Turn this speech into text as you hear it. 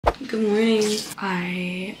Good morning.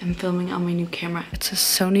 I am filming on my new camera. It's a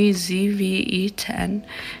Sony ZV-E10.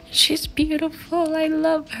 She's beautiful. I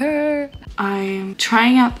love her. I'm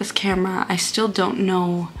trying out this camera. I still don't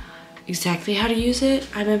know exactly how to use it.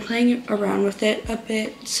 I've been playing around with it a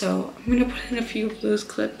bit, so I'm gonna put in a few of those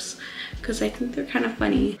clips because I think they're kind of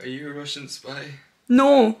funny. Are you a Russian spy?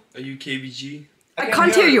 No. Are you KBG? I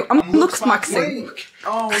can't hear you. I'm looksmaxing.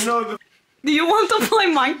 Oh no. Do you want to play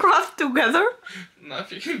Minecraft together?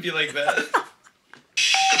 Not if you're gonna be like that.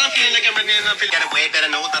 Cause I'm feeling like I'm running up and got a way better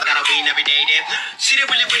know that I gotta win every day then. See they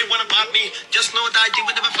really wanna bop me. Just know that you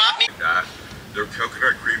would never bop me. Their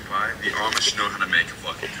coconut cream pie. The Amish know how to make a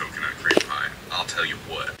fucking coconut cream pie. I'll tell you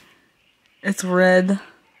what. It's red.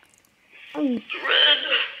 Red.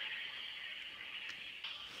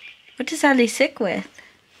 What is Ali sick with?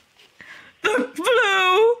 The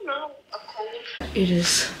blue. No, a cold. It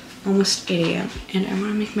is almost 8 a.m. and I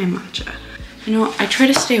want to make my matcha. You know, I try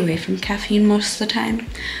to stay away from caffeine most of the time,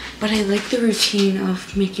 but I like the routine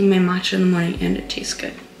of making my matcha in the morning and it tastes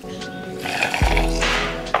good.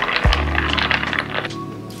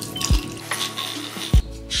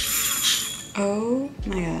 Oh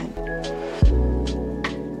my god.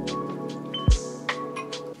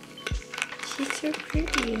 She's so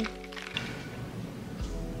pretty.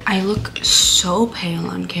 I look so pale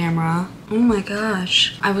on camera. Oh my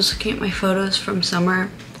gosh. I was looking at my photos from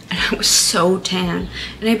summer and I was so tan.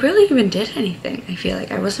 And I barely even did anything. I feel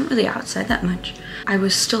like I wasn't really outside that much. I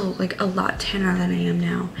was still like a lot tanner than I am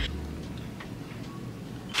now.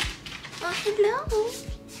 Oh, hello.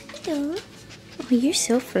 Hello. Oh, you're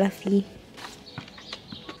so fluffy.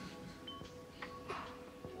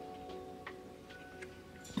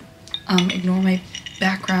 Ignore my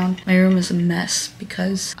background. My room is a mess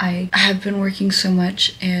because I have been working so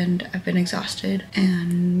much and I've been exhausted,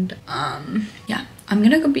 and yeah, I'm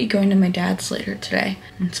gonna be going to my dad's later today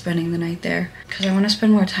and spending the night there because I want to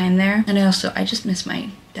spend more time there, and I just miss my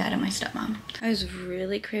dad and my stepmom. I was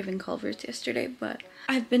really craving Culver's yesterday, but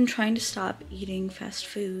I've been trying to stop eating fast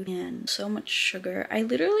food and so much sugar. I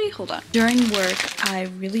literally, hold on, during work I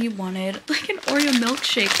really wanted like an Oreo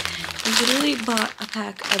milkshake. I literally bought a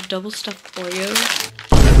pack of double stuffed Oreos.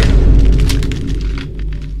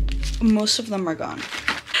 Most of them are gone.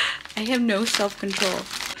 I have no self-control.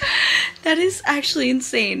 That is actually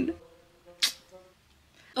insane.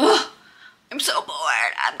 Oh, I'm so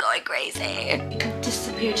bored. I'm going crazy. It could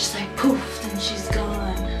disappear just like poof, then she's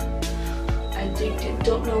gone. Addicted,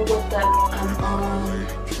 don't know what that I'm on.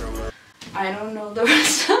 I don't know the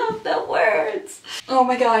rest of the words. Oh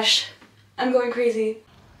my gosh, I'm going crazy.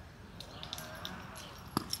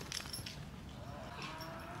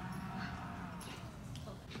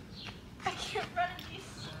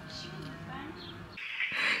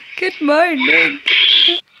 Good morning.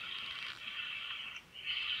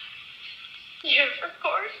 You're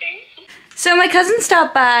recording. So my cousin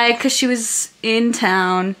stopped by because she was in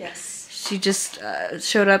town. Yes. She just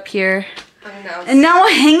showed up here. Unannounced. And now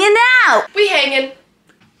we're hanging out. We hanging.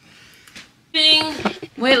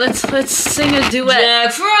 Wait, let's sing a duet.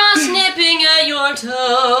 Jack Frost nipping at your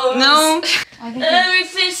toes. No. Every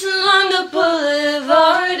face along the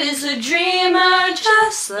boulevard is a dreamer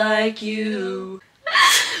just like you.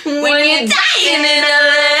 When you're dying in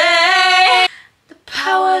LA. The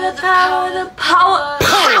power.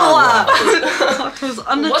 That was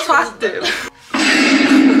unattractive.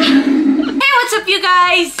 Hey, what's up, you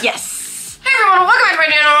guys? Yes. Hey, everyone, welcome back to my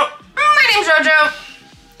channel. My name's JoJo.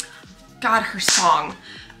 God, her song.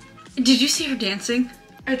 Did you see her dancing?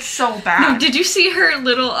 It's so bad. No, did you see her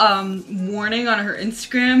little warning on her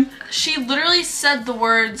Instagram? She literally said the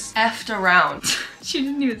words effed around. She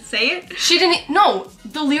didn't even say it? She didn't, no,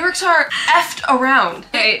 the lyrics are effed around.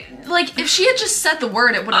 Okay. Like, if she had just said the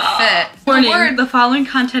word, it would have fit. Warning, the following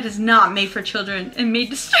content is not made for children and may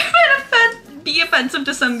disturb and be offensive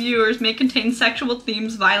to some viewers, may contain sexual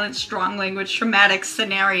themes, violence, strong language, traumatic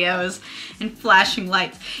scenarios, and flashing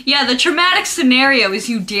lights. Yeah, the traumatic scenario is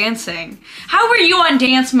you dancing. How were you on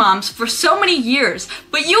Dance Moms for so many years,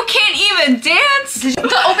 but you can't even dance?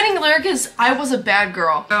 The opening lyric is, I was a bad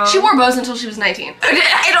girl. She wore bows until she was 19.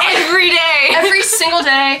 Every day. Every single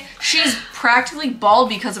day. She's practically bald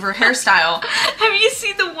because of her hairstyle. Have you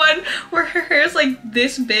seen the one where her hair is like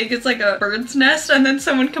this big? It's like a bird's nest, and then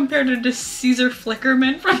someone compared it to Caesar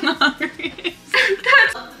Flickerman from The Hunger Games.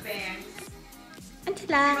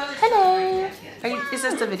 Angela, hello. Is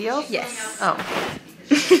this the video? Yes. Oh.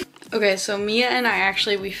 Okay, so Mia and I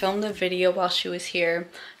we filmed a video while she was here.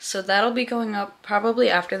 So that'll be going up probably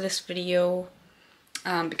after this video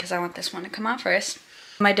because I want this one to come out first.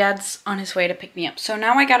 My dad's on his way to pick me up. So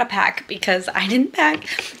now I gotta pack because I didn't pack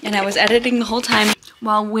and I was editing the whole time.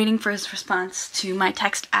 while waiting for his response to my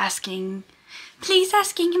text asking, please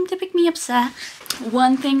asking him to pick me up, sir.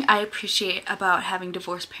 One thing I appreciate about having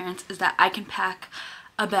divorced parents is that I can pack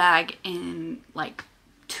a bag in like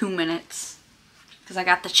 2 minutes because I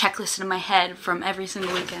got the checklist in my head from every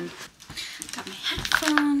single weekend. Got my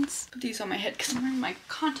headphones. Put these on my head because I'm wearing my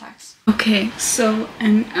contacts. Okay, so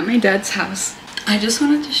I'm at my dad's house. I just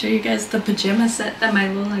wanted to show you guys the pajama set that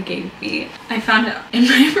my Lola gave me. I found it in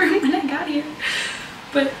my room when I got here.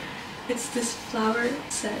 But it's this flower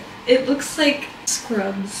set. It looks like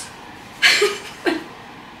Scrubs.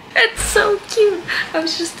 It's so cute. I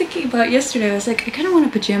was just thinking about yesterday. I was like, I kind of want a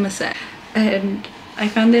pajama set. And I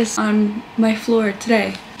found this on my floor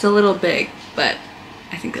today. It's a little big, but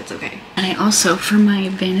I think that's okay. And I also, for my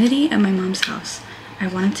vanity at my mom's house, I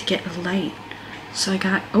wanted to get a light. So I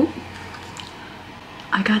got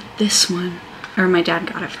this one. Or my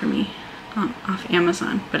dad got it for me off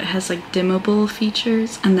Amazon. But it has like dimmable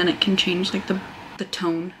features and then it can change like the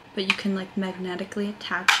tone. But you can like magnetically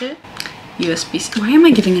attach it. USB-C. Why am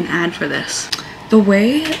I getting an ad for this? The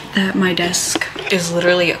way that my desk is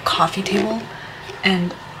literally a coffee table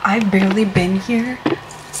and I've barely been here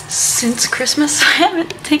since Christmas. I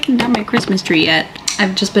haven't taken down my Christmas tree yet.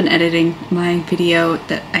 I've just been editing my video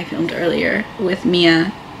that I filmed earlier with Mia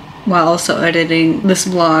while also editing this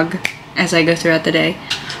vlog as I go throughout the day.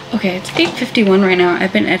 Okay, it's 8:51 right now.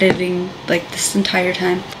 I've been editing like this entire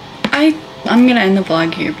time. I'm gonna end the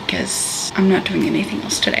vlog here because I'm not doing anything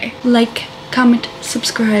else today. Like, comment,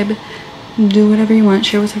 subscribe, do whatever you want,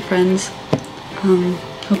 share with your friends.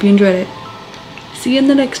 Hope you enjoyed it. See you in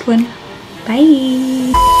the next one.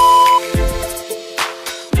 Bye.